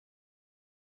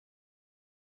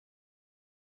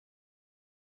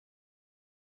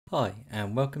Hi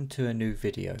and welcome to a new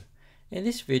video. In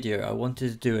this video I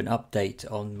wanted to do an update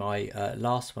on my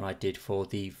last one I did for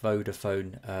the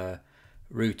Vodafone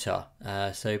router.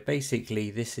 So basically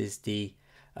this is the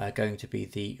going to be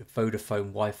the Vodafone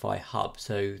Wi-Fi hub.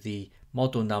 So the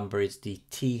model number is the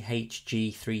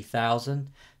THG3000.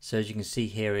 So as you can see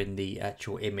here in the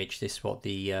actual image, this is what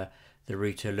the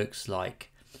router looks like.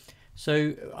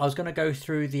 So I was going to go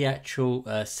through the actual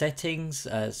settings.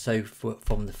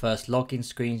 From the first login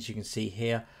screens you can see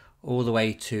here all the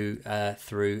way to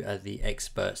through the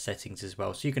expert settings as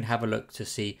well. So you can have a look to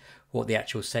see what the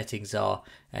actual settings are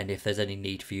and if there's any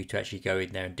need for you to actually go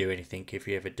in there and do anything if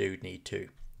you ever do need to.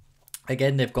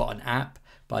 Again, they've got an app,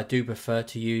 but I do prefer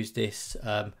to use this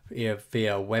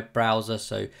via a web browser,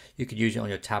 so you can use it on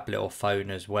your tablet or phone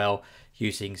as well,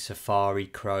 using Safari,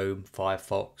 Chrome,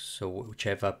 Firefox, or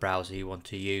whichever browser you want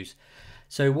to use.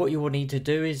 So what you will need to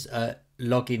do is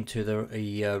log into the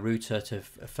router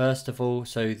first of all.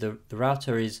 So the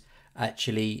router is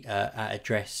actually at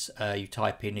address you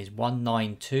type in is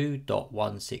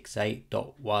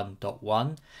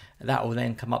 192.168.1.1. That will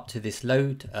then come up to this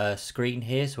load screen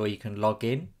here, so where you can log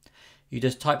in. You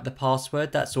just type the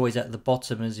password. That's always at the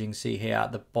bottom, as you can see here,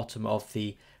 at the bottom of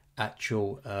the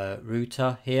actual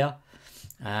router here.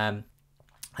 And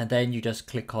then you just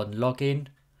click on login.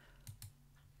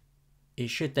 It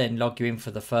should then log you in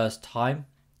for the first time.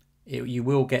 You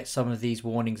will get some of these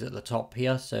warnings at the top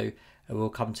here, so we'll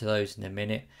come to those in a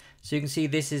minute. So you can see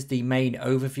this is the main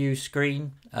overview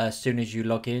screen as soon as you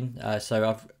log in.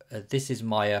 This is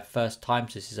my first time,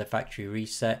 so this is a factory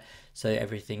reset, so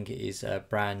everything is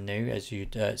brand new as you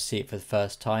see it for the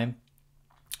first time.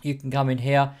 You can come in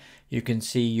here, you can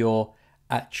see your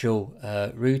actual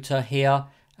router here,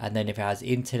 and then if it has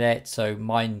internet, so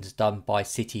mine's done by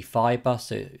City Fiber,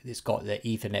 so it's got the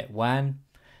Ethernet WAN.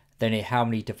 Then how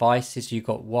many devices, you've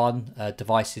got one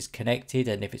device is connected,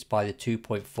 and if it's by the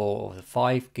 2.4 or the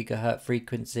 5 gigahertz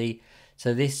frequency.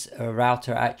 So this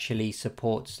router actually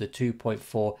supports the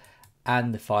 2.4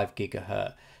 and the 5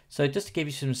 gigahertz. So just to give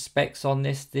you some specs on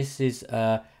this, this is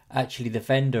actually the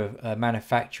vendor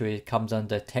manufacturer comes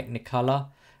under Technicolor,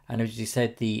 and as you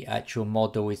said, the actual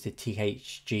model is the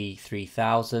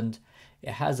THG3000.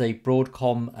 It has a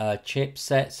Broadcom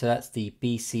chipset, so that's the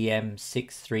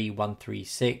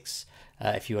BCM63136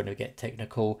 if you want to get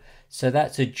technical. So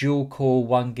that's a dual core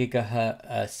 1 gigahertz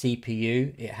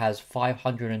CPU. It has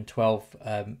 512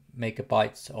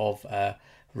 megabytes of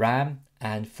RAM,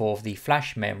 and for the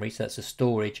flash memory, so that's a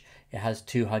storage, it has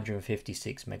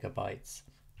 256 megabytes.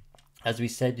 As we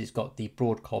said, it's got the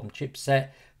Broadcom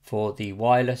chipset for the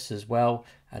wireless as well,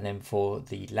 and then for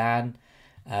the LAN.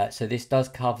 So this does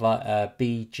cover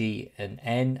B, G and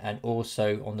N, and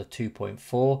also on the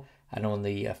 2.4, and on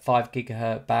the 5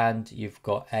 gigahertz band you've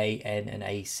got A, N and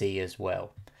AC as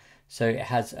well. So it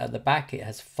has at the back, it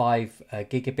has 5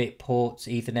 gigabit ports,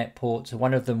 Ethernet ports, and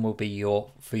one of them will be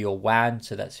for your WAN,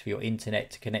 so that's for your internet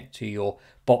to connect to your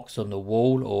box on the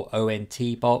wall, or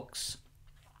ONT box.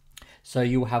 So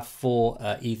you'll have 4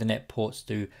 Ethernet ports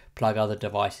to plug other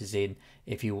devices in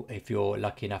if you're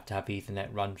lucky enough to have Ethernet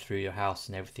run through your house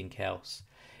and everything else.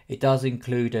 It does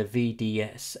include a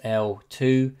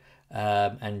VDSL2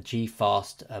 and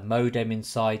GFast modem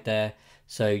inside there,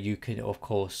 so you can of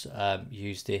course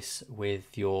use this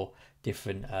with your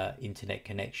different internet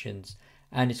connections.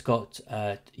 And it's got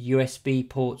USB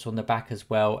ports on the back as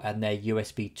well, and they're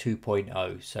USB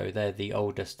 2.0, so they're the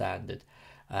older standard.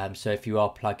 So if you are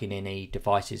plugging in any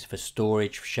devices for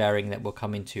storage, for sharing, that we'll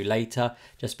come into later,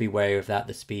 just be wary of that.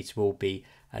 The speeds will be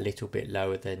a little bit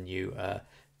lower than you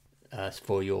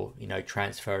for your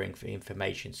transferring for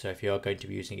information. So if you are going to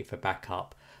be using it for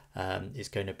backup, it's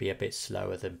going to be a bit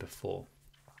slower than before.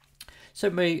 So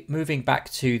moving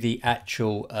back to the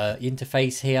actual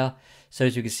interface here. So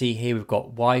as you can see here, we've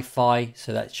got Wi-Fi.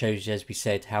 So that shows you, as we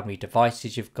said, how many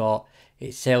devices you've got.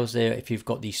 It tells there if you've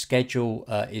got the schedule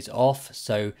is off.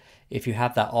 So if you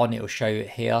have that on, it will show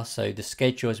it here. So the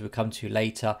schedule, as we'll come to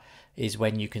later, is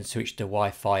when you can switch the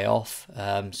Wi-Fi off.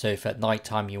 So if at night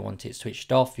time you want it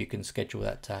switched off, you can schedule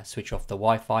that to switch off the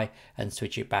Wi-Fi and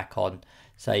switch it back on.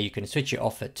 So you can switch it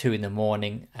off at 2 in the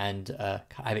morning and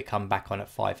have it come back on at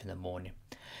 5 in the morning.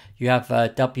 You have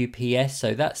WPS,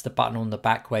 so that's the button on the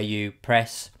back where you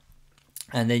press,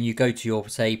 and then you go to your,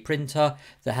 say, printer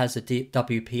that has a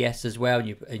WPS as well,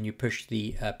 and you push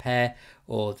the pair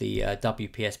or the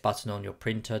WPS button on your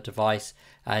printer device,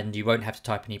 and you won't have to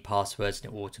type any passwords,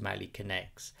 and it automatically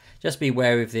connects. Just be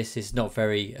aware of this. It's not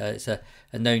very it's a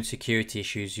known security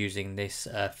issues using this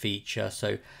feature,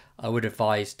 so I would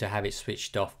advise to have it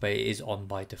switched off, but it is on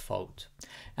by default.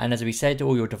 And as we said,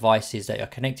 all your devices that are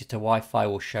connected to Wi-Fi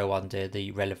will show under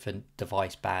the relevant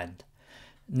device band.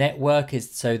 Network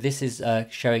is, so this is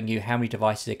showing you how many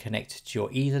devices are connected to your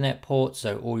Ethernet port.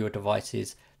 So all your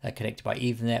devices that are connected by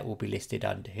Ethernet will be listed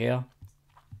under here.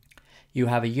 You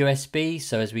have a USB,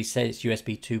 so as we said, it's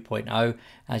USB 2.0.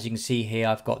 As you can see here,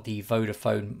 I've got the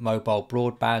Vodafone mobile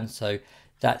broadband, so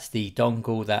that's the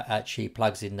dongle that actually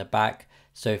plugs in the back.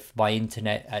 So if my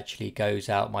internet actually goes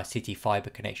out, my city fiber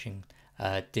connection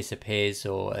disappears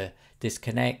or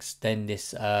disconnects, then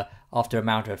this after a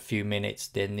matter of a few minutes,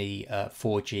 then the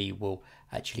 4G will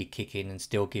actually kick in and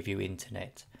still give you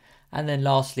internet. And then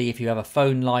lastly, if you have a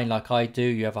phone line like I do,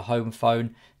 you have a home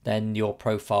phone, then your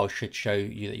profile should show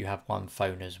you that you have one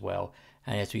phone as well.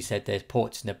 And as we said, there's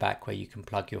ports in the back where you can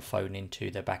plug your phone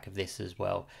into the back of this as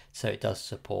well. So it does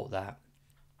support that.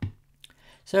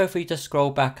 So if we just scroll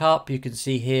back up, you can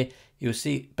see here, you'll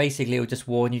see basically it will just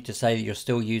warn you to say that you're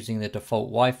still using the default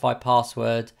Wi-Fi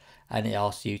password, and it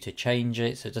asks you to change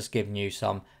it. So just giving you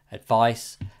some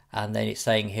advice. And then it's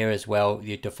saying here as well,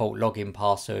 your default login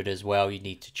password as well, you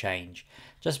need to change.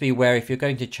 Just be aware, if you're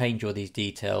going to change all these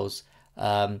details,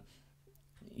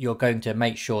 you're going to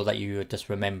make sure that you just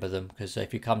remember them, because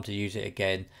if you come to use it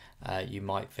again, you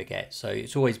might forget. So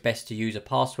it's always best to use a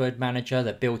password manager.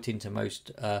 They're built into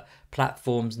most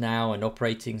platforms now and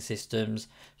operating systems.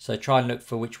 So try and look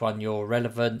for which one you're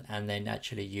relevant, and then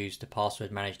actually use the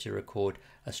password manager to record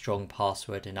a strong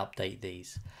password and update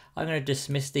these. I'm going to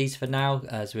dismiss these for now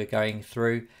as we're going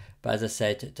through, but as I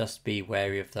said, just be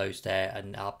wary of those there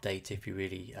and update if you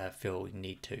really feel you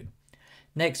need to.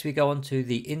 Next, we go on to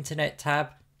the Internet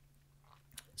tab.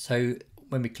 So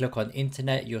when we click on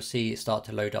Internet, you'll see it start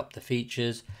to load up the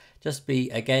features. Just be,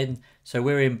 again, so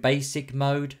we're in basic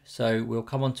mode, so we'll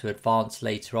come on to advanced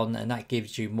later on, and that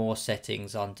gives you more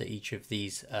settings under each of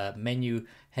these menu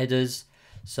headers.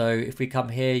 So if we come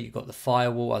here, you've got the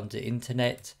firewall under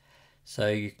Internet. So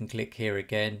you can click here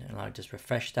again, and I'll just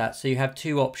refresh that. So you have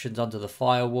two options under the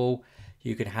firewall.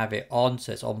 You can have it on,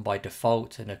 so it's on by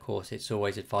default, and of course it's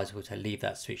always advisable to leave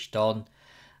that switched on.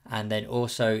 And then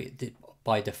also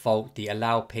by default, the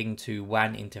allow ping to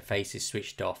WAN interface is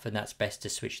switched off, and that's best to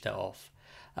switch that off.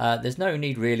 There's no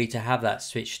need really to have that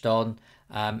switched on,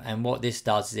 and what this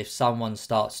does is if someone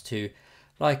starts to,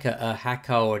 like a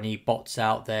hacker or any bots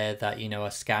out there that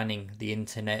are scanning the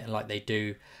internet like they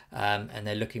do, and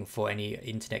they're looking for any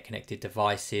internet connected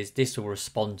devices, this will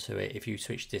respond to it if you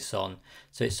switch this on.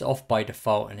 So it's off by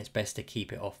default, and it's best to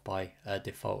keep it off by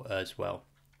default as well.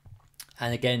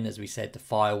 And again, as we said, the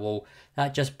firewall,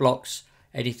 that just blocks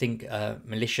anything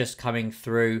malicious coming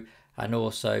through, and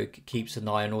also keeps an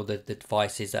eye on all the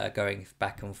devices that are going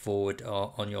back and forward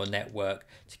on your network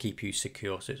to keep you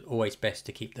secure. So it's always best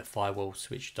to keep the firewall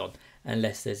switched on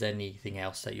unless there's anything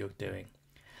else that you're doing.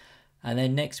 And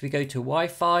then next we go to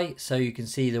Wi-Fi. So you can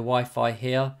see the Wi-Fi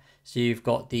here. So you've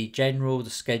got the general, the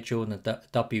schedule, and the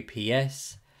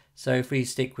WPS. So if we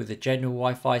stick with the general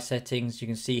Wi-Fi settings, you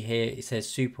can see here it says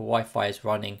Super Wi-Fi is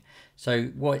running. So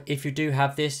what if you do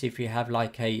have this, if you have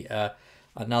like a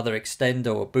another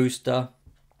extender or booster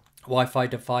Wi-Fi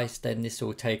device, then this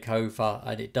will take over,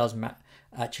 and it does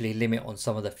actually limit on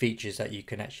some of the features that you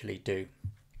can actually do.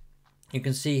 You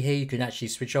can see here you can actually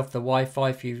switch off the Wi-Fi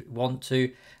if you want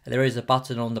to. There is a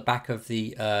button on the back of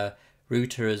the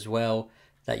router as well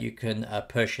that you can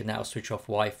push, and that will switch off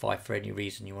Wi-Fi for any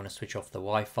reason you want to switch off the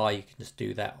Wi-Fi. You can just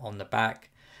do that on the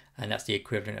back, and that's the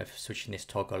equivalent of switching this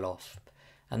toggle off.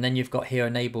 And then you've got here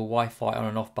enable Wi-Fi on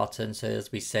and off button. So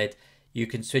as we said, you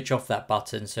can switch off that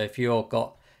button. So if you've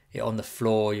got it on the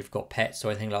floor, you've got pets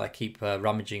or anything like that, keep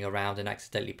rummaging around and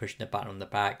accidentally pushing the button on the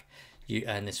back,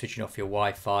 and then switching off your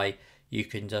Wi-Fi, you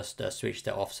can just switch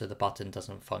that off so the button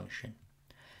doesn't function.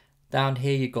 Down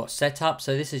here you've got setup.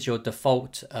 So this is your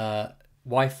default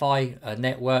Wi-Fi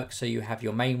network. So you have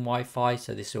your main Wi-Fi.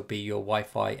 So this will be your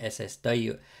Wi-Fi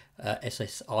SSD,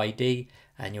 SSID,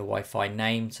 and your Wi-Fi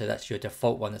name. So that's your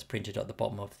default one that's printed at the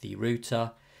bottom of the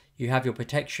router. You have your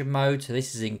protection mode. So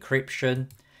this is encryption.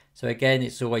 So again,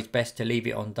 it's always best to leave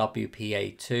it on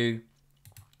WPA2.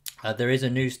 There is a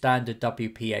new standard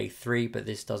WPA3, but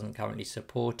this doesn't currently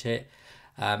support it.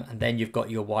 And then you've got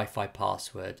your Wi-Fi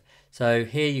password. So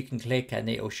here you can click and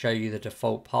it will show you the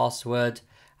default password,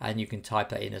 and you can type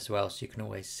that in as well, so you can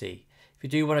always see. If you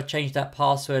do want to change that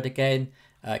password again,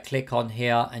 click on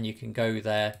here and you can go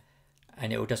there,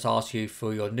 and it will just ask you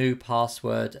for your new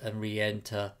password and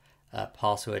re-enter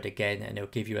password again, and it'll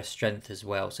give you a strength as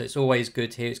well. So it's always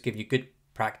good here. It's give you good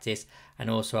practice, and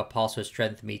also a password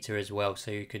strength meter as well,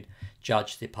 so you can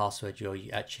judge the password you're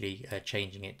actually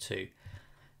changing it to.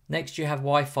 Next you have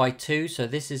Wi-Fi 2. So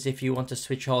this is if you want to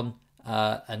switch on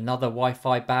another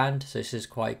Wi-Fi band. So this is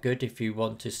quite good if you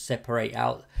want to separate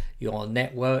out your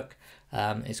network.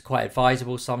 It's quite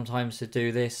advisable sometimes to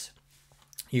do this.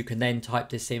 You can then type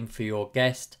this in for your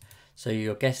guest, so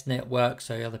your guest network,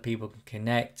 so other people can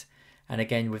connect. And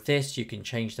again with this you can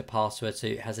change the password so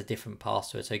it has a different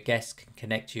password, so guests can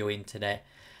connect to your internet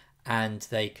and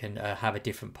they can have a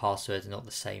different password, not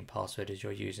the same password as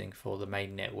you're using for the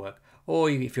main network. Or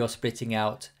if you're splitting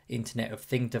out Internet of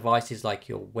Things devices like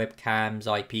your webcams,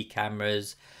 IP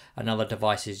cameras and other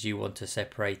devices you want to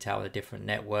separate out a different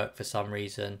network for some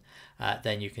reason,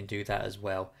 then you can do that as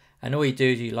well. And all you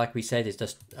do, like we said, is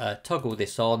just toggle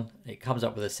this on. It comes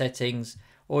up with the settings.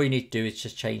 All you need to do is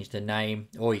just change the name,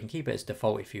 or you can keep it as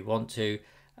default if you want to,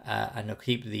 and it'll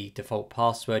keep the default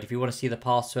password. If you want to see the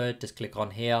password, just click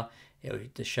on here. It will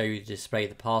just show you to display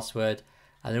the password.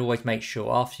 And then always make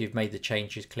sure after you've made the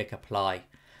changes, click apply.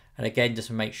 And again,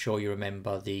 just make sure you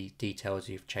remember the details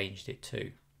you've changed it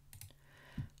to.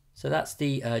 So that's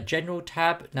the general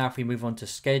tab. Now if we move on to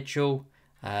schedule,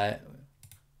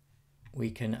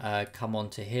 we can come on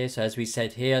to here. So as we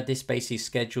said here, this basically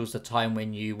schedules the time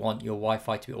when you want your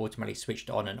Wi-Fi to be automatically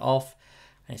switched on and off.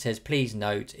 And it says, please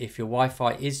note, if your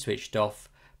Wi-Fi is switched off,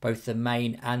 both the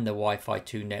main and the Wi-Fi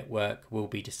 2 network will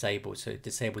be disabled. So it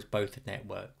disables both the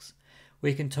networks.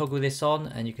 We can toggle this on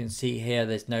and you can see here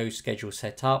there's no schedule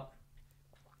set up.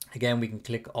 Again, we can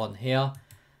click on here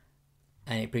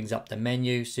and it brings up the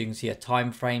menu. So you can see a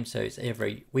time frame. So it's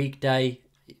every weekday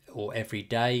or every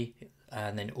day,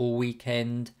 and then all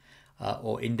weekend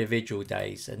or individual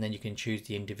days. And then you can choose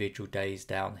the individual days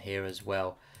down here as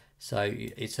well. So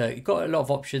it's you've got a lot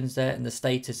of options there, and the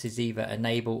status is either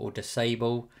enable or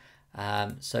disable.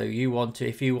 So you want to,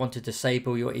 if you want to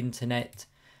disable your internet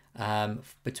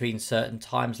between certain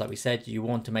times, like we said, you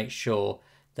want to make sure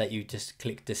that you just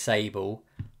click disable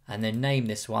and then name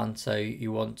this one. So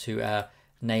you want to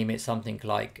name it something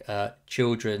like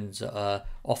children's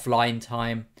offline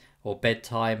time or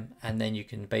bedtime, and then you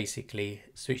can basically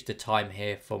switch the time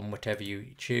here from whatever you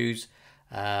choose.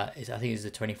 I think it's a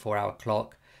 24-hour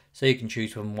clock. So you can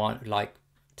choose from like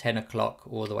 10 o'clock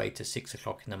all the way to 6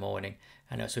 o'clock in the morning,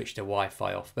 and it'll switch the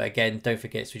Wi-Fi off. But again, don't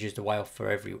forget it switches the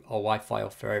Wi-Fi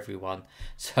off for everyone.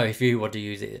 So if you want to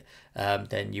use it,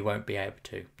 then you won't be able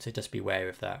to. So just be aware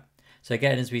of that. So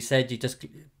again, as we said, you just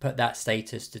put that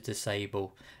status to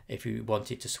disable if you want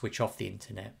it to switch off the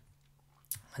internet.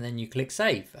 And then you click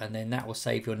save, and then that will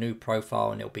save your new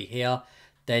profile and it'll be here.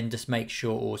 Then just make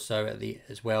sure also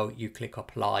as well you click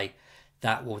apply.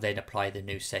 That will then apply the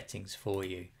new settings for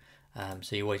you.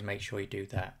 So you always make sure you do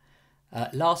that.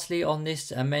 Lastly, on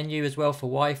this menu as well for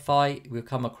Wi-Fi, we'll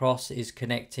come across is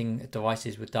connecting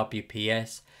devices with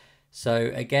WPS.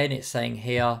 So again, it's saying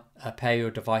here, pair your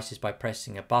devices by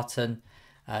pressing a button.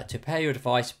 To pair your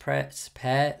device, press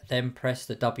pair, then press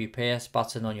the WPS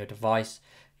button on your device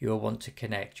you will want to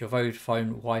connect. Your Vodafone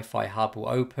Wi-Fi hub will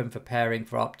open for pairing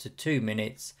for up to 2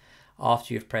 minutes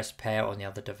after you've pressed pair on the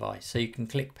other device. So you can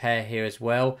click pair here as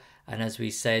well. And as we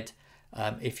said,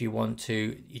 if you want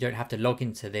to, you don't have to log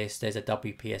into this. There's a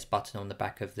WPS button on the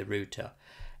back of the router.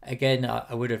 Again,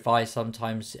 I would advise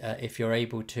sometimes if you're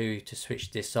able to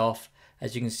switch this off.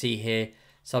 As you can see here,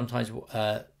 sometimes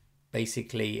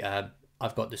basically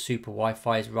I've got the super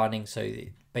Wi-Fi is running, so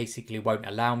it basically won't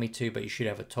allow me to, but you should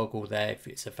have a toggle there if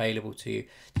it's available to you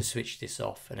to switch this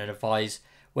off. And I'd advise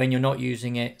when you're not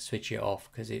using it, switch it off,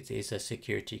 because it is a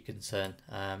security concern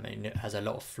and it has a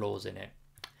lot of flaws in it.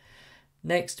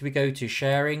 Next, we go to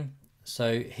sharing.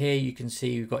 So here you can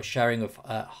see we've got sharing of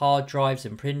hard drives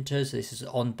and printers. This is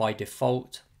on by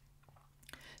default.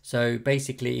 So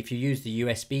basically, if you use the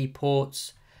USB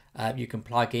ports, you can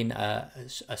plug in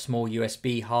a small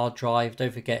USB hard drive.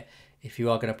 Don't forget, if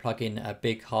you are going to plug in a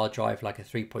big hard drive like a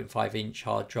 3.5-inch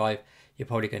hard drive, you're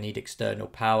probably going to need external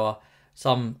power.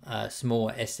 Some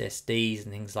small SSDs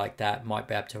and things like that might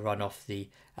be able to run off the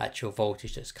actual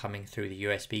voltage that's coming through the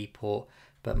USB port,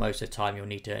 but most of the time you'll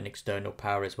need an external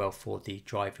power as well for the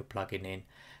drive you're plugging in.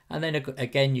 And then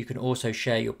again, you can also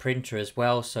share your printer as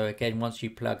well. So again, once you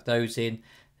plug those in,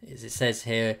 as it says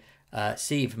here,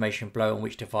 see information below on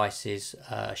which devices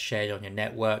are shared on your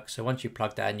network. So once you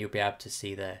plug that in, you'll be able to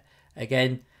see there.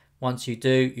 Again, once you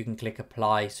do, you can click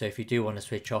apply. So if you do want to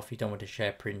switch off, you don't want to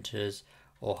share printers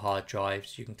or hard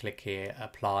drives, you can click here,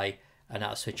 apply, and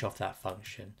that'll switch off that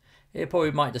function. It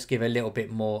probably might just give a little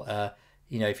bit more,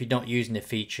 you know, if you're not using the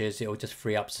features, it'll just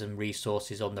free up some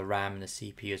resources on the RAM and the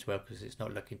CPU as well, because it's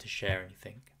not looking to share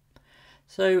anything.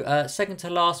 So second to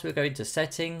last, we'll go into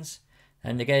settings.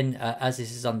 And again, as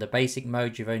this is under basic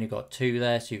mode, you've only got 2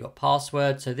 there. So you've got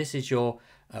password. So this is your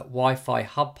Wi-Fi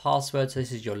hub password. So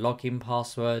this is your login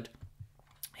password.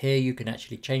 Here you can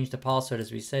actually change the password,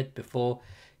 as we said before.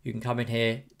 You can come in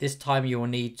here. This time you will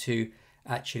need to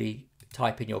actually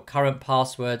type in your current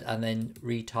password and then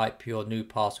retype your new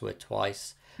password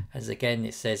twice. As again,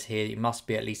 it says here, it must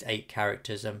be at least 8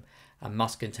 characters and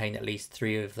must contain at least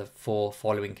 3 of the 4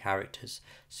 following characters.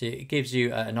 So it gives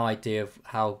you an idea of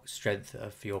how strength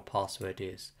of your password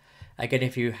is. Again,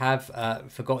 if you have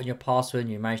forgotten your password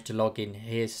and you manage to log in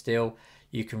here still,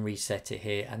 you can reset it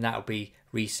here, and that will be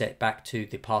reset back to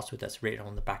the password that's written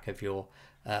on the back of your,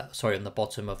 on the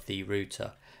bottom of the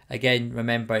router. Again,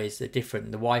 remember it's the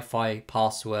Wi-Fi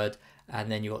password, and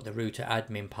then you've got the router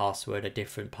admin password, a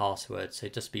different password. So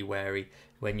just be wary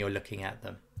when you're looking at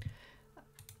them.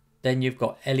 Then you've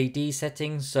got LED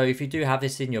settings. So if you do have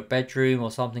this in your bedroom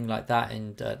or something like that,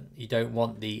 and you don't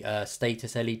want the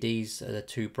status LEDs that are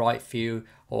too bright for you,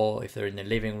 or if they're in the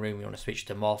living room, you want to switch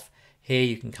them off, here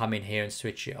you can come in here and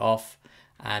switch it off,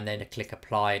 and then click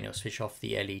apply and it'll switch off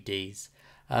the LEDs.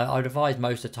 I would advise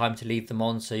most of the time to leave them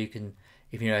on, so you can,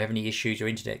 if you have any issues, your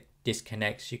internet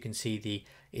disconnects, you can see the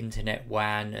internet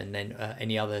WAN and then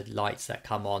any other lights that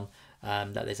come on,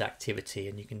 that there's activity,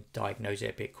 and you can diagnose it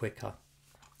a bit quicker.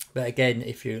 But again,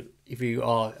 if you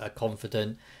are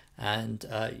confident and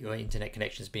your internet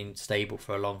connection has been stable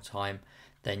for a long time,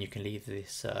 then you can leave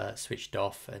this switched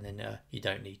off, and then you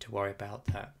don't need to worry about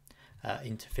that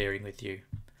interfering with you.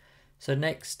 So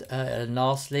next and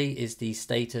lastly is the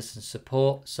status and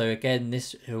support. So again,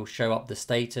 this will show up the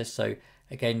status. So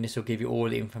again, this will give you all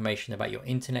the information about your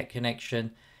internet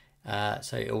connection.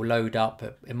 So it will load up.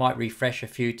 It might refresh a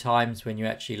few times when you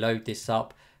actually load this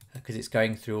up, because it's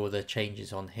going through all the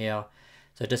changes on here.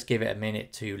 So just give it a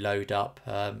minute to load up,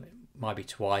 might be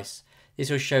twice. This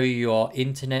will show you your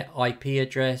internet IP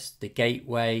address, the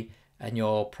gateway, and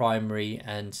your primary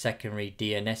and secondary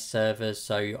DNS servers.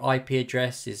 So your IP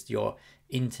address is your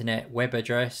internet web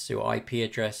address, your IP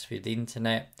address for the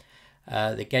internet.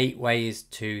 The gateway is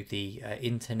to the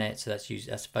internet, so that's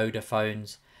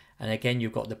Vodafone's. And again,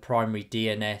 you've got the primary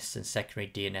DNS and secondary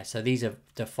DNS. So these are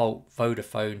default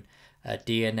Vodafone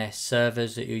DNS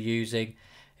servers that you're using.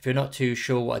 If you're not too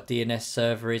sure what a DNS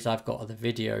server is, I've got other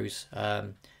videos,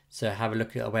 so have a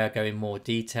look at where I go in more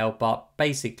detail. But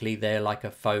basically they're like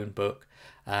a phone book.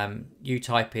 You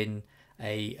type in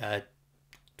a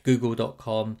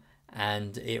google.com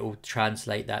and it will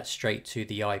translate that straight to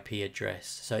the IP address.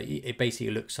 So it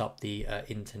basically looks up the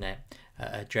internet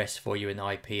address for you, an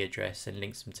IP address, and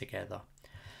links them together.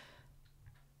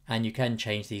 And you can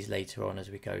change these later on as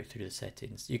we go through the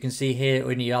settings. You can see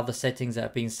here any other settings that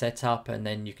have been set up, and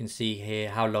then you can see here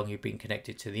how long you've been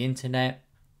connected to the internet.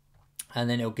 And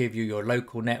then it'll give you your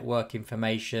local network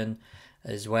information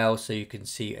as well, so you can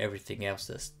see everything else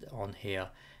that's on here.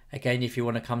 Again, if you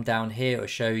want to come down here, it'll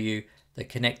show you the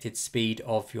connected speed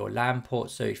of your LAN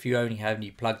port. So if you only have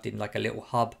plugged in like a little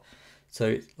hub,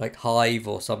 so like Hive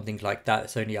or something like that,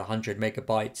 it's only 100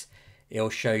 megabytes, it'll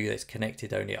show you that it's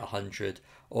connected only at 100.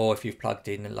 Or if you've plugged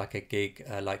in like a gig,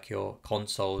 like your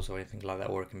consoles or anything like that,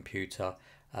 or a computer,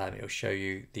 it'll show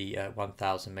you the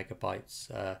 1000 megabytes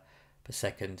per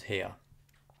second here.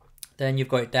 Then you've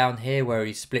got it down here where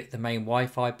we split the main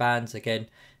Wi-Fi bands. Again,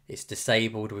 it's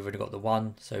disabled. We've only got the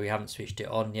one, so we haven't switched it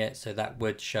on yet. So that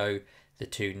would show the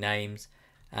 2 names.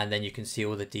 And then you can see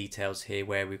all the details here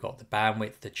where we've got the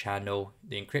bandwidth, the channel,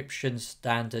 the encryption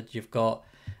standard you've got,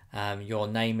 your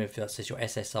name, if that says your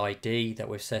SSID that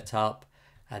we've set up.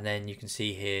 And then you can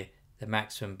see here the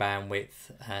maximum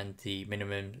bandwidth and the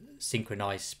minimum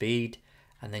synchronized speed.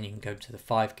 And then you can go to the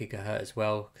 5 gigahertz as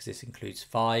well, because this includes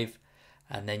 5.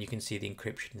 And then you can see the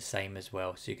encryption the same as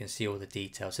well. So you can see all the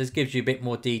details. So this gives you a bit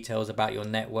more details about your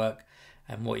network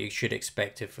and what you should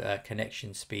expect of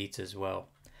connection speeds as well.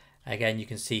 Again, you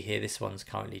can see here this one's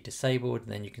currently disabled,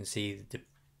 and then you can see the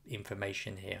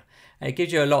information here. And it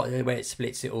gives you a lot where it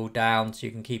splits it all down, so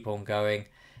you can keep on going.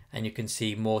 And you can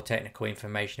see more technical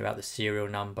information about the serial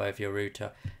number of your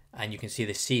router, and you can see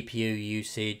the CPU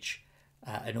usage,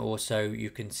 and also you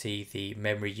can see the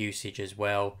memory usage as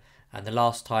well. And the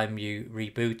last time you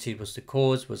rebooted was the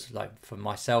cause, was like for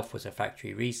myself, was a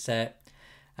factory reset.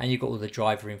 And you've got all the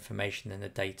driver information and the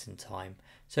date and time.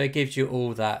 So it gives you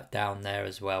all that down there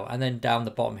as well. And then down the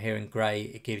bottom here in grey,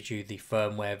 it gives you the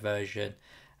firmware version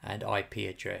and IP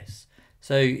address.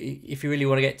 So if you really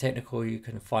want to get technical, you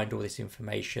can find all this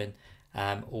information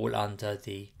all under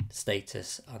the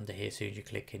status under here as soon as you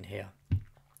click in here.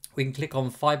 We can click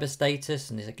on fiber status,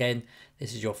 and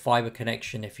this is your fiber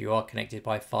connection if you are connected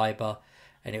by fiber,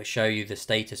 and it will show you the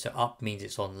status. So up means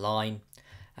it's online,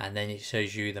 and then it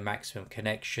shows you the maximum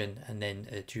connection, and then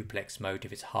a duplex mode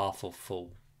if it's half or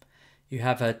full. You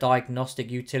have a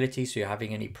diagnostic utility, so you're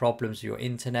having any problems with your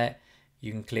internet,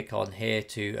 you can click on here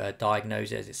to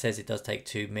diagnose it. As it says, it does take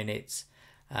 2 minutes,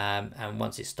 and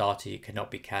once it's started, it cannot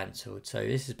be cancelled. So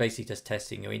this is basically just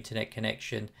testing your internet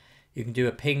connection. You can do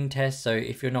a ping test, so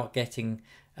if you're not getting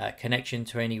connection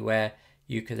to anywhere,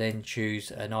 you can then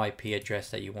choose an IP address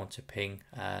that you want to ping,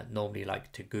 normally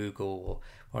like to Google or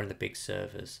one of the big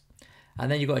servers. And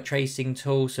then you've got a tracing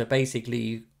tool, so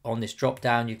basically on this drop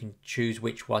down you can choose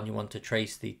which one you want to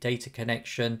trace the data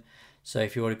connection. So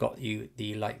if you already got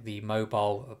the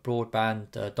mobile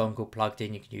broadband dongle plugged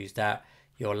in, you can use that.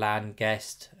 Your LAN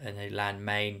guest and a LAN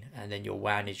main, and then your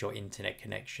WAN is your internet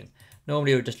connection.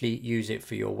 Normally you'll just use it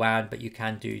for your WAN, but you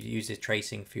can use this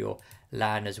tracing for your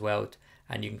LAN as well,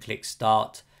 and you can click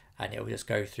start and it will just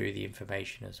go through the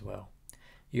information as well.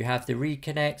 You have the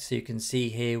reconnect, so you can see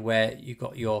here where you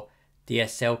got your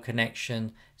DSL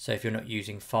connection. So if you're not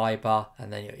using fiber,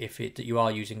 and then if you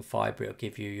are using fiber, it'll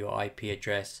give you your IP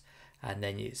address, and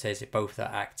then it says that both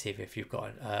are active if you've got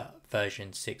a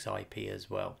version 6 IP as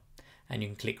well. And you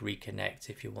can click reconnect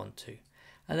if you want to.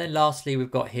 And then lastly,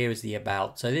 we've got here is the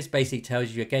about. So this basically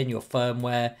tells you again your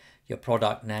firmware, your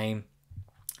product name,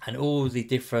 and all the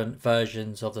different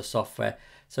versions of the software.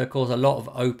 So of course a lot of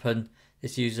open,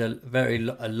 this uses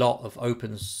a lot of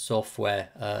open software,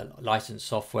 licensed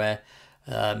software.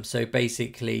 So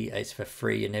basically it's for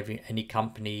free and any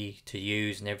company to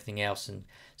use and everything else, and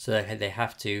so they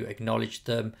have to acknowledge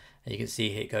them. And you can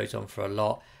see here it goes on for a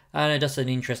lot. And just an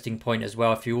interesting point as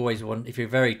well, if you're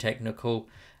very technical,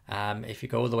 if you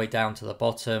go all the way down to the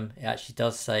bottom, it actually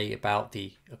does say about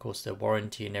of course the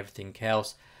warranty and everything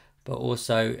else, but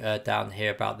also down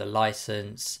here about the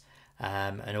license,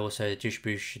 and also the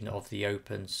distribution of the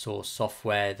open source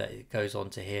software that it goes on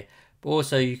to here. But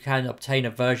also you can obtain a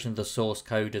version of the source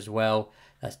code as well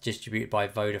that's distributed by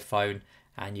Vodafone,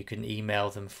 and you can email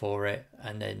them for it,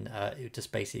 and then it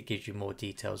just basically gives you more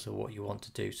details of what you want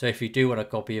to do. So if you do want a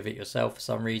copy of it yourself for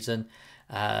some reason,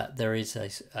 there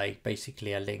is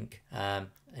basically a link, an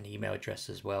email address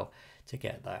as well to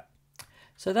get that.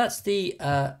 So that's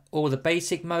all the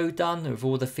basic mode done with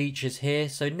all the features here.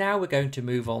 So now we're going to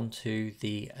move on to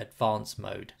the advanced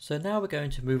mode. So now we're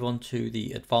going to move on to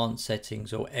the advanced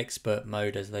settings, or expert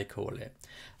mode as they call it.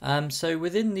 So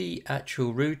within the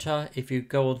actual router, if you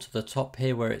go onto the top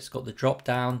here where it's got the drop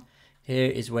down,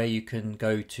 here is where you can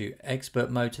go to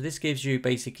expert mode. So this gives you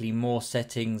basically more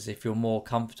settings. If you're more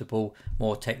comfortable,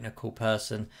 more technical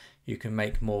person, you can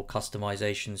make more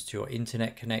customizations to your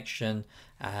internet connection,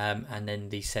 and then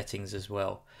these settings as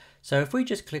well. So if we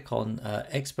just click on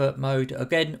expert mode,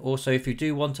 again, also if you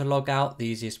do want to log out, the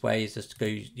easiest way is just to go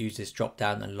use this drop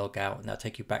down and log out, and that'll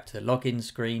take you back to the login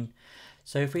screen.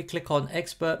 So if we click on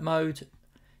expert mode,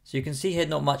 so you can see here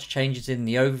not much changes in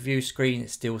the overview screen,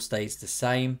 it still stays the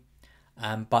same.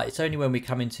 But it's only when we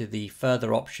come into the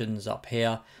further options up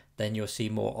here, then you'll see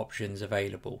more options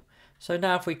available. So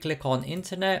now if we click on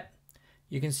internet,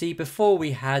 you can see before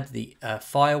we had the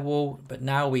firewall, but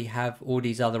now we have all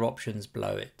these other options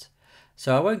below it.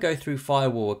 So I won't go through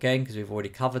firewall again because we've already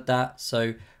covered that.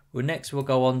 So next we'll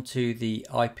go on to the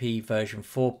IP version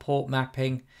 4 port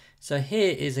mapping. So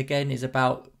here is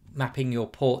about mapping your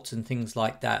ports and things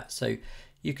like that. So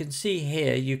you can see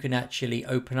here you can actually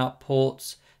open up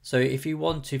ports. So if you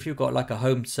want to, if you've got like a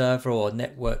home server or a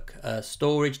network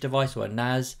storage device or a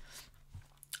NAS,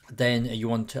 then you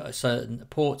want certain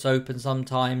ports open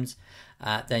sometimes,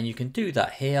 then you can do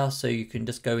that here. So you can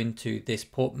just go into this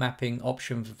port mapping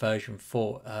option for version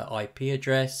 4 IP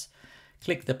address,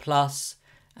 click the plus,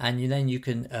 and then you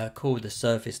can call the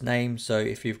service name. So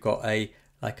if you've got a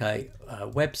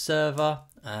web server,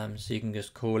 so you can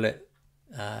just call it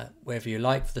wherever you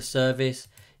like for the service.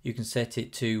 You can set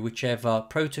it to whichever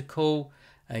protocol.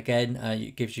 Again,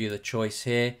 it gives you the choice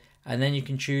here. And then you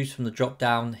can choose from the drop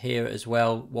down here as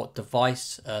well what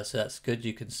device, so that's good,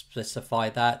 you can specify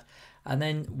that, and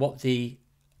then what the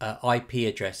IP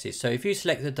address is. So if you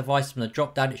select the device from the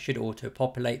drop down, it should auto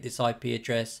populate this IP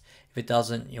address. If it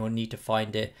doesn't, you'll need to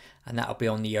find it, and that'll be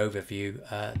on the overview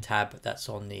tab that's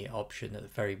on the option at the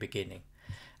very beginning.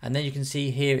 And then you can see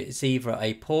here it's either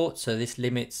a port, so this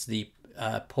limits the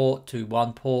port to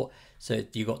one port. So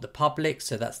you got the public,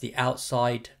 so that's the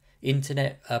outside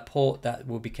internet port that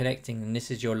will be connecting, and this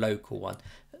is your local one.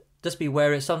 Just be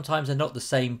aware sometimes they're not the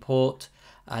same port,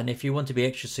 and if you want to be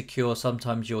extra secure,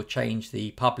 sometimes you'll change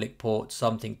the public port to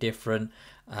something different.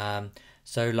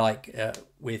 So like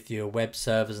with your web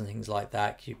servers and things like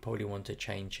that, you probably want to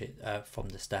change it from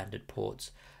the standard ports,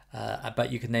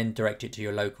 but you can then direct it to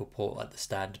your local port like the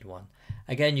standard one.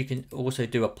 Again, you can also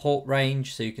do a port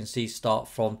range, so you can see start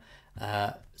from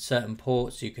certain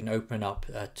ports. You can open up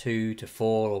 2 to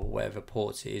 4 or whatever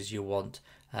ports it is you want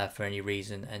for any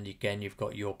reason, and again you've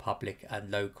got your public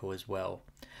and local as well.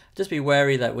 Just be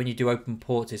wary that when you do open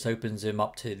ports, this opens them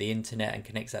up to the internet and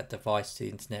connects that device to the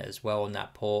internet as well on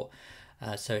that port,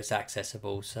 so it's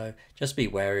accessible. So just be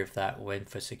wary of that when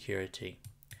for security.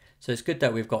 So it's good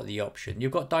that we've got the option.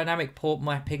 You've got dynamic port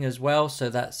mapping as well, so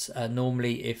that's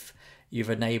normally if you've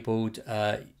enabled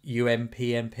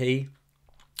UMPnP.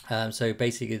 So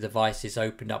basically the device is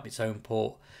opened up its own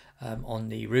port on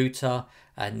the router,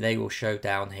 and they will show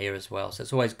down here as well. So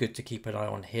it's always good to keep an eye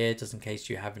on here, just in case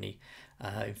you have any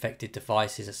infected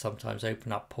devices that sometimes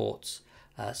open up ports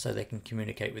so they can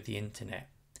communicate with the internet.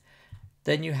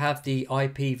 Then you have the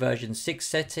IP version 6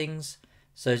 settings.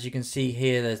 So as you can see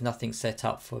here, there's nothing set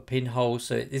up for pinholes.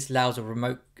 So this allows a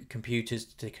remote computers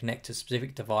to connect to a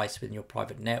specific device within your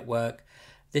private network.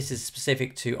 This is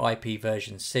specific to IP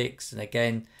version 6. And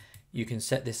again, you can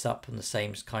set this up on the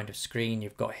same kind of screen.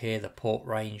 You've got here the port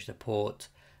range, the port,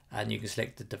 and you can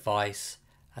select the device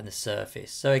and the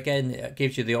surface. So again, it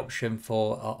gives you the option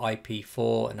for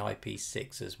IP4 and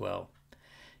IP6 as well.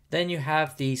 Then you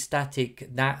have the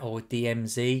static NAT or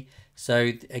DMZ.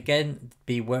 So again,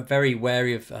 be very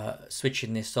wary of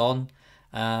switching this on.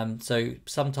 So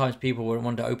sometimes people will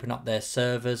want to open up their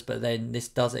servers, but then this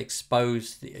does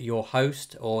expose your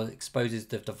host or exposes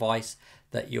the device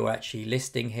that you're actually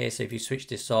listing here. So if you switch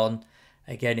this on,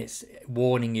 again, it's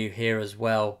warning you here as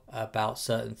well about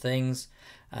certain things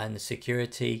and the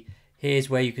security. Here's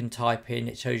where you can type in,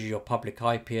 it shows you your public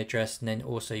IP address, and then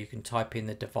also you can type in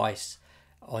the device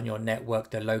on your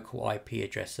network, the local IP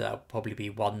address. So that'll probably be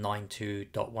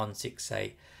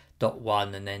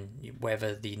 192.168.1 and then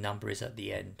whatever the number is at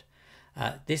the end.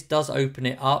 This does open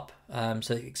it up,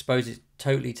 so it exposes it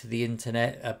totally to the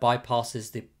internet,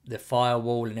 bypasses the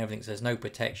firewall and everything, so there's no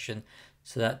protection.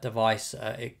 So that device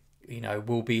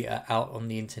will be out on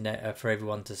the internet for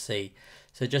everyone to see.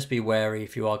 So just be wary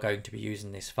if you are going to be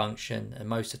using this function, and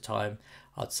most of the time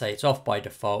I'd say it's off by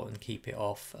default and keep it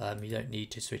off. You don't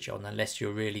need to switch it on unless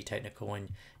you're really technical and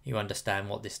you understand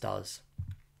what this does.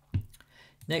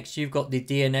 Next, you've got the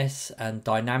DNS and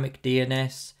dynamic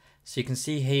DNS. So you can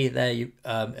see here there,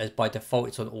 as by default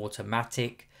it's on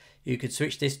automatic. You could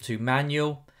switch this to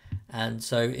manual, and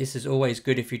so this is always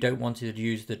good if you don't want to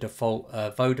use the default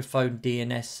Vodafone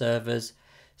DNS servers.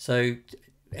 So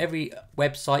every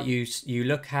website you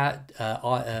look at,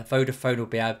 Vodafone will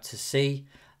be able to see.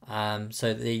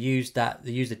 So they use the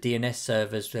DNS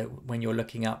servers when you're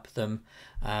looking up them.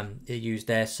 They use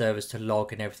their servers to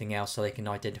log and everything else, so they can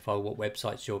identify what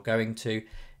websites you're going to.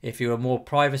 If you are more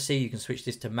privacy, you can switch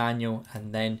this to manual,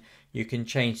 and then you can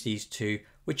change these to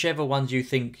whichever ones you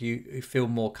think you feel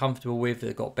more comfortable with,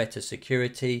 that got better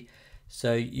security.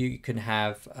 So you can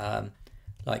have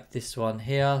like this one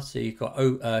here. So you've got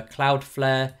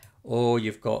Cloudflare, or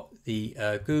you've got the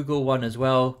Google one as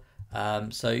well.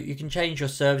 So you can change your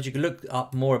servers. You can look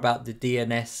up more about the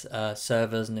DNS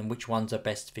servers and then which ones are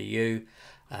best for you.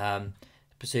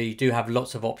 So you do have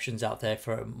lots of options out there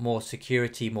for more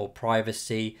security, more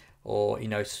privacy, or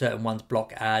certain ones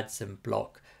block ads and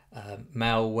block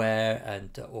malware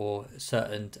or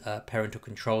certain parental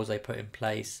controls they put in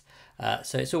place.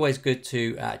 So it's always good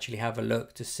to actually have a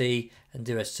look to see and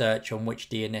do a search on which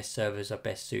DNS servers are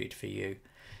best suited for you.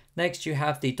 Next, you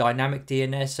have the dynamic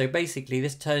DNS. So basically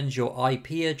this turns your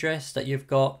IP address that you've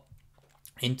got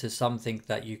into something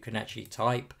that you can actually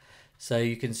type. So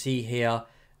you can see here,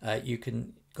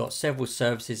 got several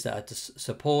services that are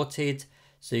supported.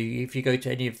 So if you go to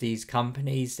any of these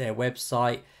companies, their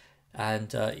website,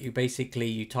 and you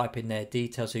type in their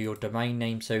details, or your domain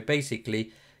name. So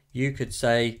basically you could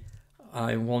say,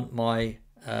 I want my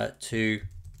to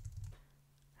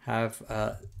have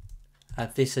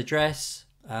this address.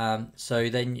 So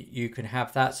then you can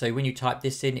have that. So when you type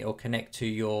this in, it will connect to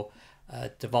your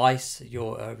device,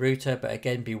 your router. But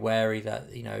again, be wary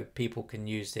that people can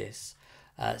use this.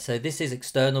 So this is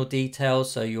external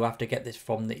details. So you have to get this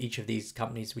from each of these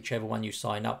companies, whichever one you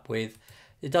sign up with.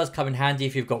 It does come in handy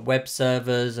if you've got web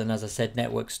servers and, as I said,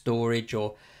 network storage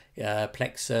or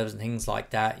Plex servers and things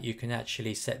like that. You can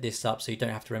actually set this up so you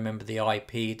don't have to remember the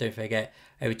IP. Don't forget,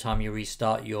 every time you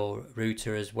restart your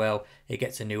router as well, it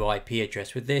gets a new IP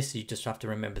address. With this, you just have to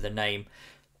remember the name,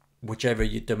 whichever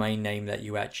your domain name that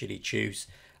you actually choose.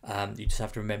 You just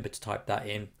have to remember to type that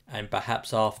in, and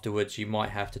perhaps afterwards you might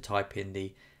have to type in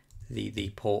the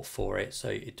port for it, so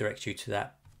it directs you to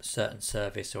that certain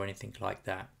service or anything like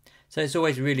that. So it's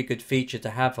always a really good feature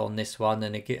to have on this one,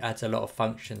 and it adds a lot of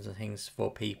functions and things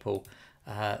for people.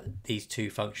 These two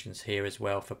functions here as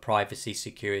well for privacy,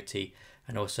 security,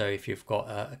 and also if you've got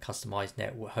a customized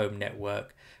home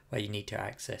network where you need to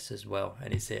access as well,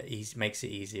 and makes it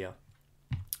easier.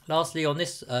 Lastly, on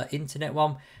this internet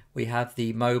one, we have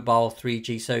the mobile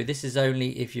 3G. So this is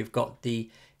only if you've got the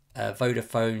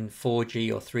Vodafone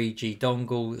 4G or 3G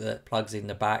dongle that plugs in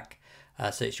the back.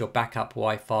 So it's your backup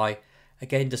Wi-Fi.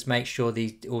 Again, just make sure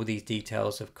all these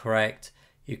details are correct.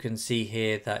 You can see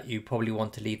here that you probably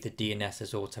want to leave the DNS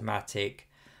as automatic.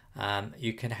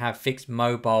 You can have fixed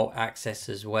mobile access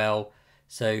as well.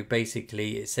 So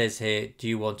basically it says here, do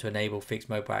you want to enable fixed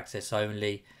mobile access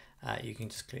only? You can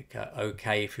just click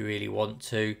OK if you really want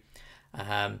to.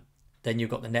 Then you've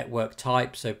got the network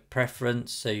type, so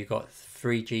preference. So you've got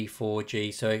 3G,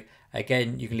 4G. So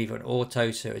again, you can leave it on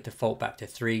auto, so it default back to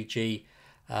 3G.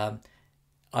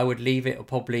 I would leave it, or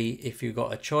probably if you've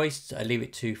got a choice, I leave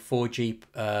it to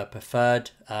 4G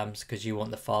preferred, because you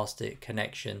want the faster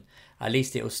connection. At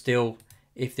least it will still,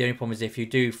 if the only problem is if you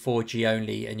do 4G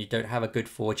only and you don't have a good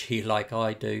 4G like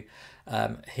I do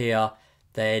here,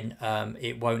 then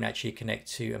it won't actually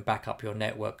connect to and back up your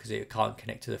network because it can't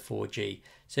connect to the 4G.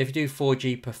 So if you do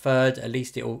 4G preferred, at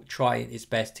least it will try its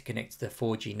best to connect to the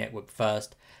 4G network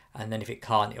first, and then if it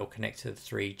can't, it will connect to the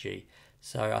 3G.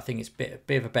 So I think it's a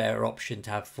bit of a better option to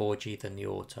have 4G than the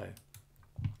auto.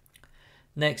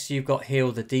 Next, you've got here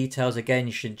all the details. Again,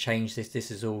 you shouldn't change this. This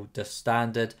is all just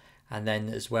standard. And then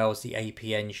as well as the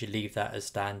APN, you should leave that as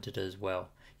standard as well.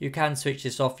 You can switch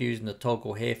this off using the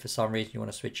toggle here. For some reason, you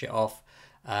want to switch it off.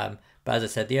 But as I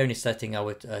said, the only setting I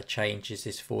would change is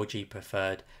this 4G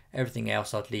preferred. Everything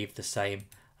else I'd leave the same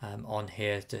on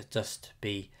here to just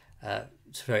be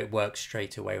so it works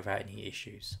straight away without any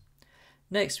issues.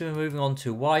 Next, we're moving on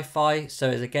to Wi-Fi. So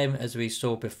as we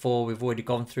saw before, we've already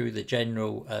gone through the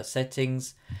general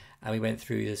settings, and we went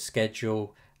through the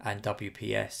schedule and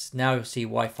WPS. Now you'll see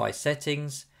Wi-Fi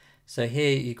settings. So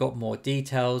here you've got more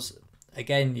details.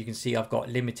 Again, you can see I've got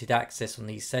limited access on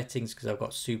these settings because I've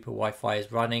got super Wi-Fi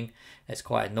is running. It's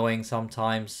quite annoying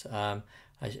sometimes.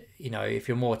 You know, if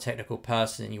you're a more technical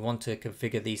person and you want to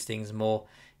configure these things more,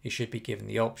 you should be given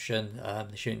the option.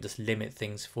 They shouldn't just limit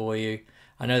things for you.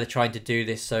 I know they're trying to do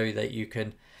this so that you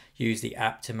can use the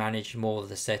app to manage more of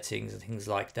the settings and things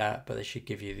like that, but they should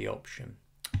give you the option.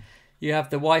 You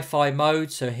have the Wi-Fi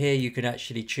mode, so here you can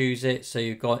actually choose it. So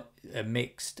you've got a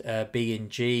mixed B and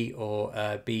G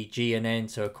or B, G and N.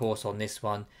 So of course on this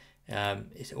one,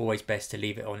 it's always best to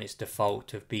leave it on its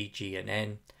default of B, G and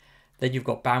N. Then you've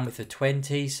got bandwidth of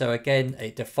 20. So again,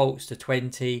 it defaults to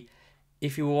 20.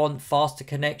 If you want faster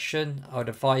connection, I would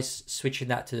advise switching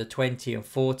that to the 20 and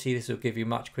 40. This will give you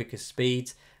much quicker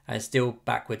speeds and still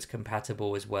backwards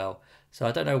compatible as well. So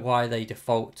I don't know why they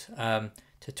default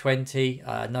to 20.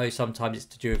 I know sometimes it's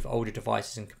to do with older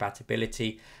devices and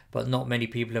compatibility, but not many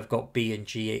people have got B and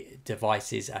G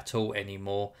devices at all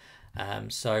anymore.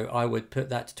 So I would put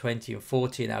that to 20 and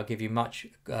 40, and that'll give you much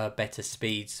better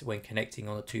speeds when connecting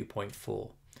on the 2.4.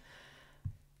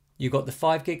 You've got the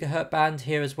 5 GHz band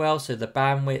here as well, so the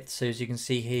bandwidth. So as you can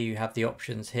see here, you have the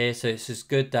options here. So it's just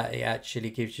good that it actually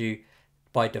gives you,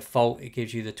 by default, it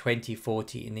gives you the 20,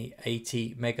 40 and the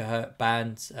 80 MHz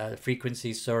bands,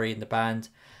 frequencies, sorry, in the band.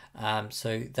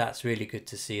 So that's really good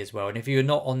to see as well. And if you're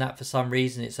not on that for some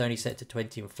reason, it's only set to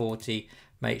 20 and 40,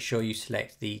 make sure you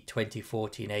select the 20,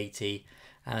 40 and 80.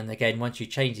 And again, once you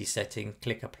change these settings,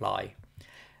 click apply.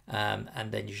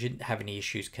 And then you shouldn't have any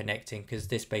issues connecting, because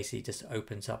this basically just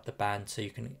opens up the band so you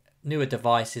can, newer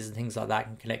devices and things like that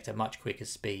can connect at much quicker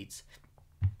speeds.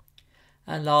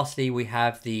 And lastly, we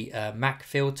have the MAC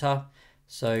filter.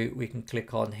 So we can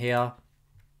click on here.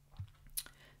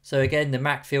 So again, the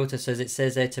MAC filter says, it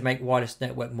says there, to make wireless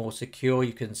network more secure,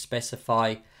 you can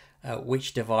specify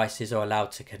which devices are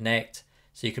allowed to connect.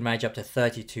 So you can manage up to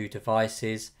 32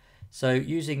 devices. So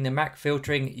using the MAC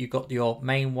filtering, you've got your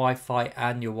main Wi-Fi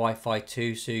and your Wi-Fi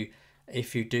 2. So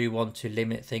if you do want to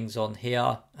limit things on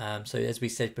here, so as we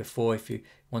said before, if you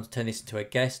want to turn this into a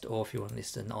guest, or if you want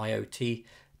this an IoT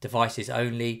devices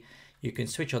only, you can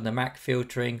switch on the MAC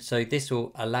filtering. So this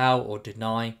will allow or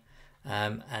deny,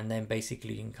 and then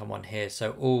basically you can come on here.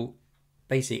 So all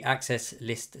basic access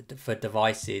list for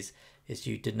devices is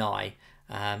you deny.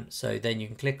 So then you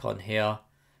can click on here,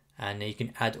 and you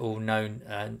can add all known.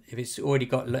 If it's already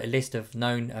got a list of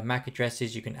known MAC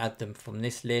addresses, you can add them from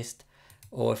this list.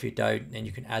 Or if you don't, then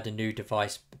you can add a new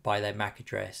device by their MAC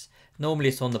address. Normally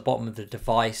it's on the bottom of the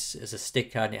device as a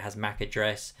sticker and it has MAC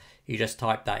address. You just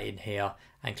type that in here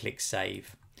and click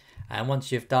save. And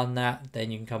once you've done that,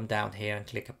 then you can come down here and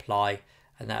click apply.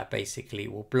 And that basically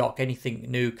will block anything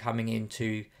new coming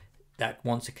into that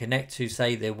wants to connect to,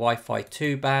 say, the Wi-Fi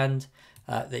 2 band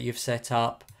that you've set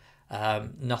up.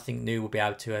 nothing new will be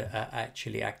able to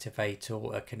actually activate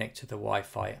or connect to the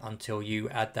Wi-Fi until you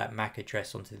add that MAC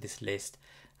address onto this list,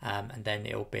 and then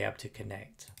it'll be able to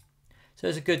connect. So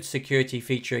it's a good security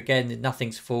feature. Again,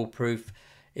 nothing's foolproof.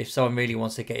 If someone really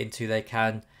wants to get into, they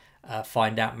can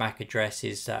find out MAC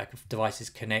addresses, devices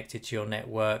connected to your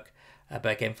network. But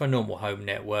again, for a normal home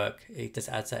network, it just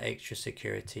adds that extra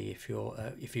security if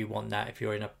you want that. If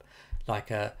you're in a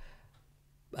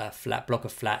flat block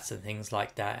of flats and things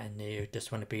like that, and you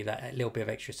just want to be that a little bit of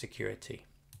extra security.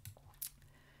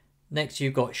 Next,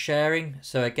 you've got sharing.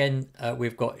 So again,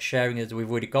 we've got sharing as we've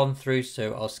already gone through,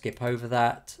 so I'll skip over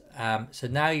that. So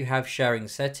now you have sharing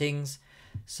settings.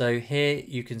 So here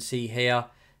you can see here,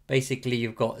 basically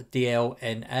you've got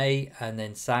DLNA and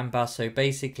then Samba. So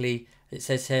basically it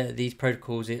says here that these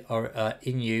protocols are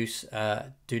in use,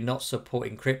 do not support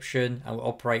encryption, and will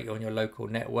operate on your local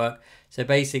network. So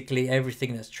basically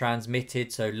everything that's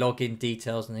transmitted, so login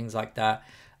details and things like that,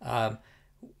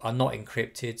 are not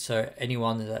encrypted. So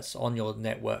anyone that's on your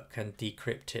network can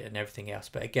decrypt it and everything else.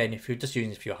 But again, if you're just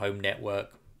using it for your home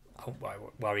network, I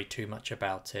won't worry too much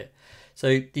about it.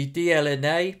 So the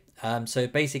DLNA, so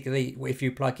basically if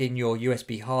you plug in your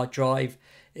USB hard drive,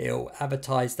 it'll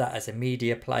advertise that as a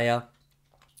media player.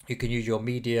 You can use your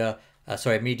media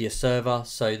server,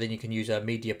 so then you can use a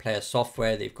media player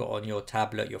software that you've got on your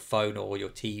tablet, your phone, or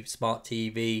your smart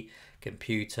TV,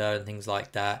 computer, and things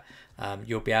like that.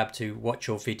 You'll be able to watch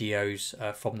your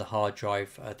videos from the hard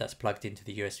drive that's plugged into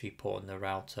the USB port on the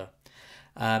router.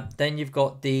 Then you've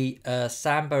got the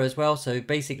Samba as well. So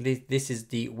basically this is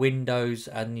the Windows,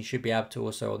 and you should be able to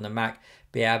also on the Mac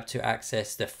be able to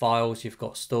access the files you've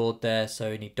got stored there.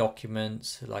 So any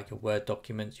documents like your Word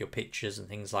documents, your pictures and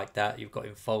things like that you've got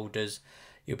in folders,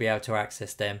 you'll be able to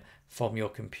access them from your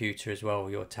computer as well,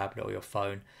 or your tablet or your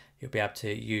phone. You'll be able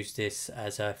to use this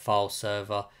as a file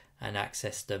server and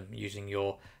access them using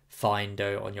your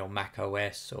Finder on your Mac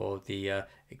OS, or the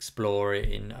Explorer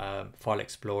in File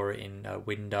Explorer in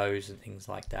Windows and things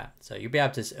like that. So you'll be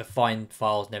able to find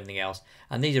files and everything else,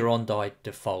 and these are on by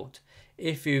default.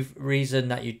 If you've reason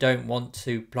that you don't want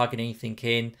to plug anything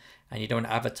in and you don't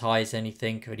advertise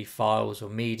anything or any files or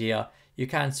media, you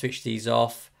can switch these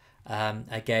off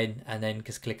again, and then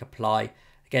just click apply.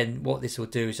 Again, what this will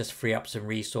do is just free up some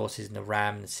resources in the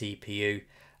RAM and the CPU.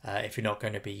 If you're not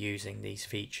going to be using these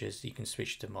features, you can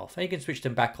switch them off, and you can switch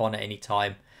them back on at any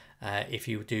time if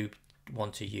you do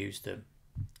want to use them.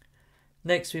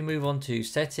 Next, we move on to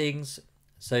settings.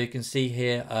 So you can see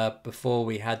here, before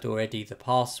we had already the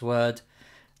password.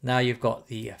 Now you've got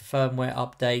the firmware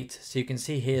update. So you can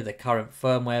see here the current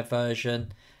firmware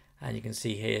version, and you can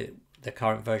see here the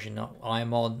current version that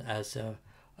I'm on as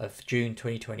of June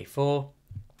 2024.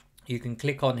 You can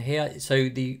click on here. So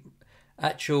the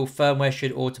actual firmware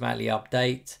should automatically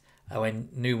update when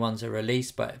new ones are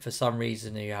released, but for some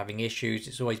reason you're having issues,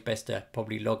 it's always best to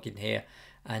probably log in here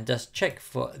and just check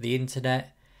for the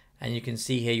internet. And you can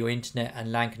see here your internet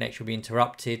and LAN connection will be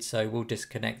interrupted, so we'll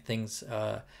disconnect things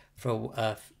for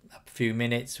a few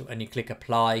minutes, and you click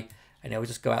apply, and it will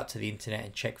just go out to the internet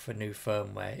and check for new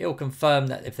firmware. It will confirm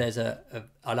that if there's an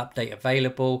update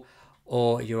available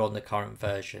or you're on the current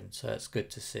version, so that's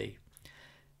good to see.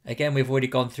 Again, we've already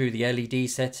gone through the LED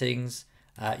settings.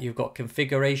 You've got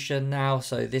configuration now,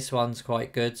 so this one's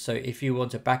quite good. So if you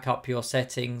want to back up your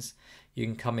settings, you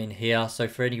can come in here. So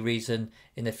for any reason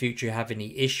in the future you have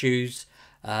any issues,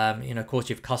 of course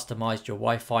you've customized your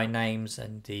Wi-Fi names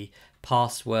and the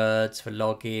passwords for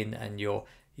login and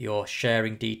your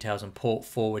sharing details and port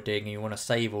forwarding, and you want to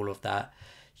save all of that,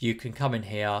 you can come in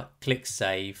here, click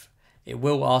save. It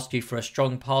will ask you for a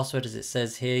strong password, as it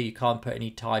says here. You can't put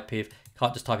any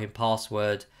can't just type in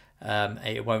password.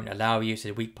 It won't allow you,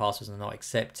 so weak passwords are not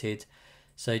accepted.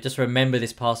 So just remember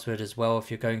this password as well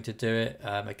if you're going to do it.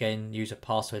 Again, use a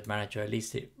password manager, at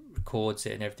least it records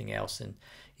it and everything else, and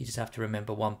you just have to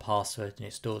remember one password and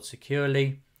it's stored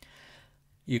securely.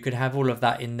 You could have all of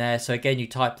that in there. So again, you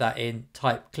type that in,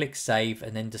 click save,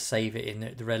 and then just save it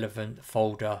in the relevant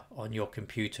folder on your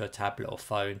computer, tablet or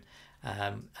phone.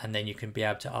 And then you can be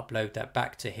able to upload that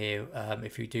back to here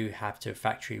if you do have to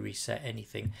factory reset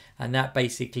anything, and that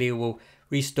basically will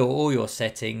restore all your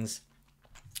settings.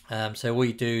 So all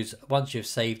you do is once you've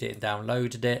saved it and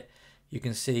downloaded it, you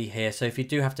can see here. So if you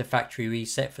do have to factory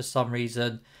reset for some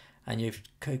reason and you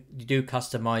do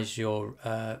customize your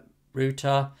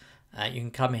router, you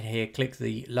can come in here, click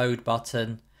the load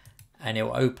button, and it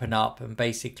will open up, and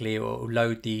basically it will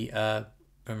load the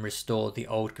and restore the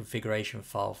old configuration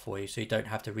file for you, so you don't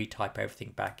have to retype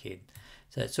everything back in.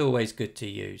 So it's always good to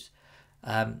use.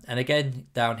 And again,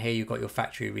 down here you've got your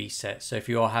factory reset. So if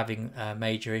you are having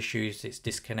major issues, it's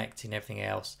disconnecting everything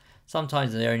else.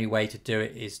 Sometimes the only way to do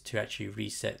it is to actually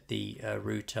reset the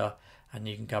router, and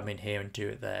you can come in here and do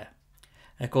it there.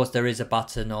 And of course there is a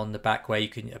button on the back where you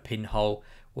can, a pinhole,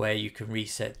 where you can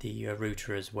reset the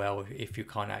router as well if you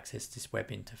can't access this web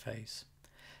interface.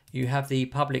 You have the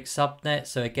public subnet,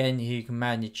 so again you can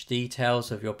manage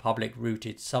details of your public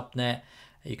routed subnet.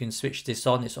 You can switch this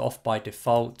on, it's off by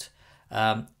default.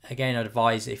 Again, I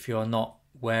advise, if you're not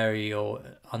wary or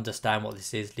understand what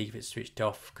this is, leave it switched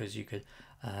off, because you could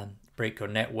break your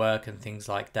network and things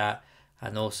like that.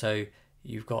 And also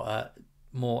you've got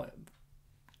more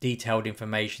detailed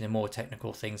information and more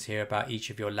technical things here about each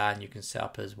of your LAN you can set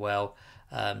up as well.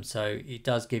 So it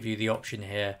does give you the option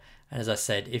here. And as I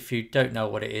said, if you don't know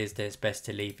what it is, then it's best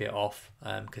to leave it off,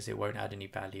 because it won't add any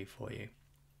value for you.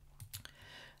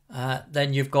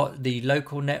 Then you've got the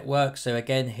local network. So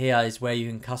again, here is where you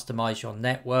can customize your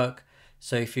network.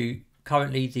 So if you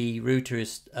currently, the router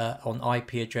is on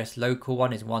IP address local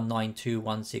one is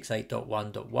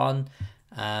 192.168.1.1.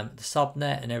 The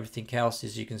subnet and everything else,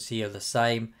 as you can see, are the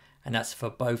same, and that's for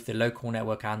both the local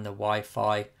network and the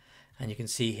Wi-Fi. And you can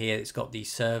see here it's got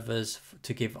these servers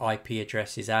to give IP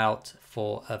addresses out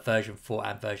for version 4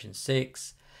 and version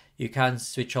 6. You can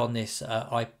switch on this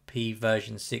IP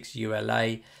version 6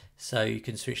 ULA, so you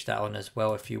can switch that on as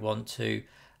well if you want to,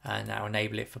 and that'll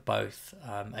enable it for both.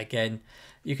 Again,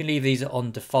 you can leave these on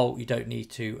default, you don't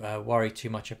need to worry too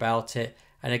much about it.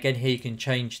 And again, here you can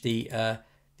change the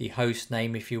host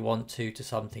name if you want to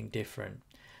something different.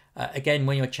 Again,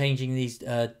 when you're changing these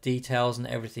details and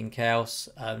everything else,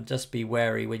 just be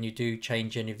wary when you do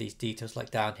change any of these details,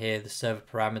 like down here, the server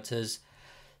parameters.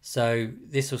 So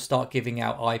this will start giving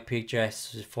out IP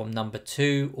addresses from number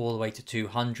 2 all the way to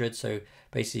 200. So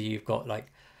basically you've got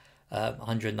like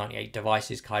 198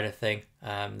 devices kind of thing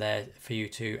there for you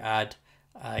to add.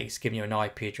 It's giving you an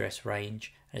IP address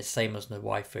range, and it's the same as the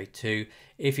Wi-Fi 2.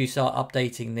 If you start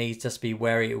updating these, just be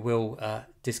wary, it will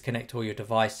disconnect all your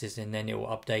devices, and then it will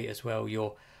update as well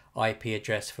your IP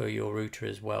address for your router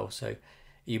as well. So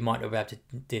you might not be able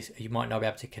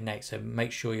to connect. So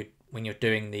make sure when you're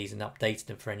doing these and updating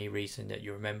them for any reason, that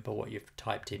you remember what you've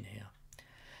typed in here.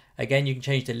 Again, you can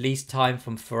change the lease time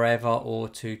from forever or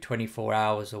to 24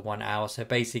 hours or 1 hour. So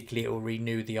basically it will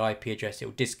renew the IP address, it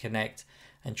will disconnect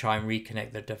and try and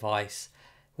reconnect the device.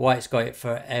 Why it's got it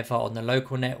forever on the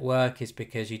local network is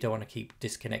because you don't want to keep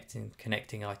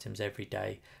connecting items every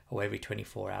day or every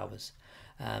 24 hours.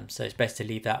 So it's best to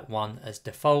leave that one as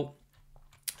default.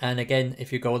 And again,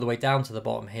 if you go all the way down to the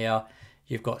bottom here,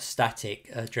 you've got static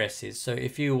addresses. So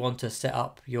if you want to set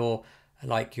up your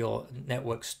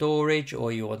network storage,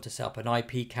 or you want to set up an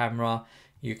IP camera,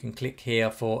 you can click here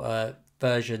for a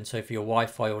version. So for your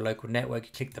Wi-Fi or local network,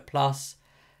 you click the plus,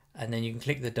 and then you can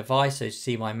click the device. So you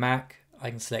see my Mac, I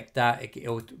can select that. It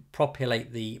will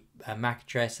populate the MAC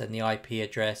address and the IP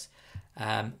address.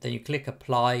 Then you click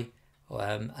apply,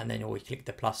 and then or you click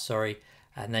the plus, sorry,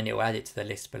 and then it will add it to the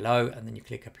list below, and then you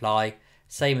click apply.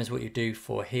 Same as what you do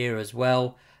for here as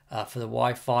well, for the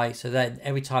Wi-Fi. So then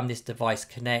every time this device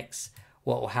connects,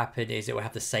 what will happen is it will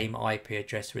have the same IP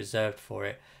address reserved for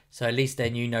it. So at least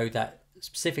then you know that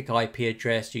specific IP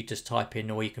address, you just type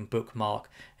in, or you can bookmark,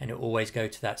 and it will always go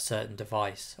to that certain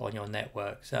device on your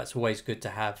network. So that's always good to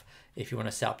have if you want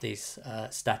to set up these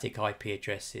static IP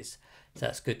addresses. So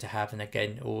that's good to have. And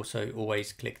again, also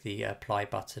always click the apply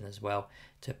button as well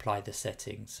to apply the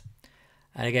settings.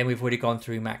 And again, we've already gone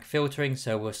through MAC filtering,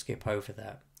 so we'll skip over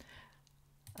that.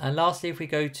 And lastly, if we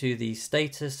go to the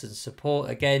status and support,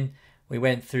 again, we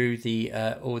went through the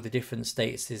all the different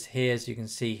statuses here, as you can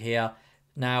see here.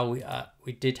 Now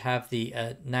we did have the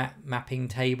NAT mapping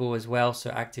table as well, so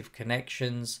active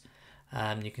connections,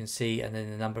 you can see, and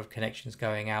then the number of connections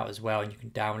going out as well, and you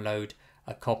can download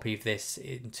a copy of this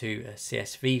into a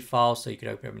CSV file, so you can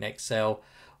open up in Excel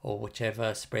or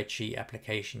whichever spreadsheet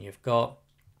application you've got.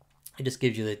 It just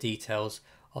gives you the details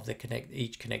of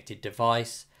each connected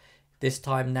device. This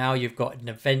time now you've got an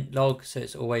event log, so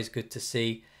it's always good to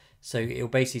see. So it'll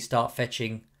basically start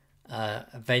fetching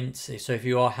events. So if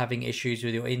you are having issues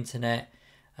with your internet,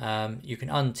 you can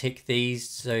untick these.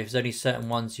 So if there's only certain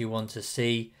ones you want to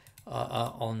see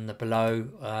on the below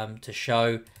to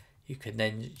show, you can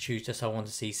then choose just I want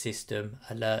to see system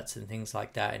alerts and things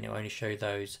like that, and it'll only show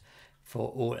those for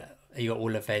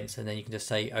all events. And then you can just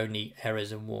say only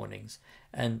errors and warnings,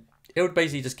 and it would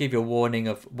basically just give you a warning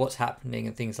of what's happening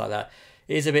and things like that.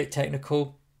 It is a bit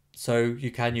technical, so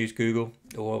you can use Google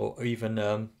or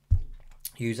even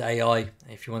use AI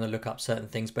if you want to look up certain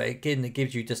things, but again, it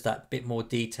gives you just that bit more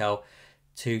detail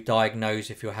to diagnose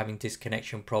if you're having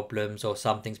disconnection problems or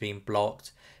something's being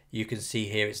blocked. You can see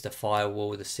here it's the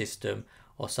firewall, the system,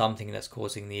 or something that's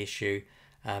causing the issue.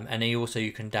 And then also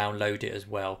you can download it as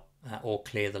well, or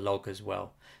clear the log as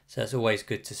well. So that's always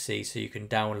good to see. So you can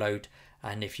download,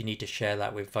 and if you need to share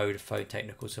that with Vodafone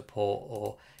technical support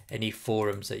or any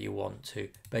forums that you want to.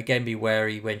 But again, be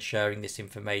wary when sharing this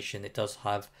information. It does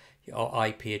have your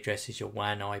IP addresses, your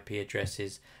WAN IP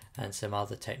addresses, and some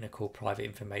other technical private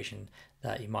information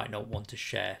that you might not want to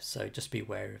share. So just be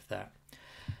wary of that.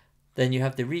 Then you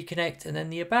have the reconnect and then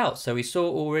the about. So we saw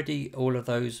already all of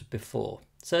those before.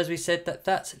 So as we said,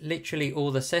 that's literally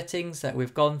all the settings that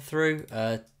we've gone through,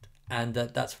 and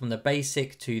that's from the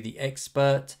basic to the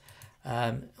expert.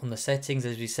 On the settings,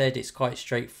 as we said, it's quite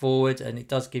straightforward, and it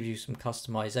does give you some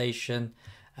customization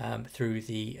through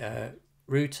the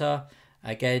router.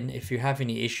 Again, if you have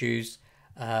any issues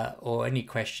or any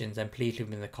questions, then please leave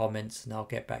them in the comments and I'll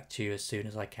get back to you as soon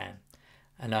as I can.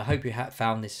 And I hope you have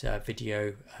found this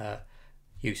video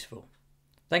useful.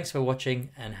 Thanks for watching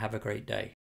and have a great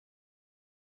day.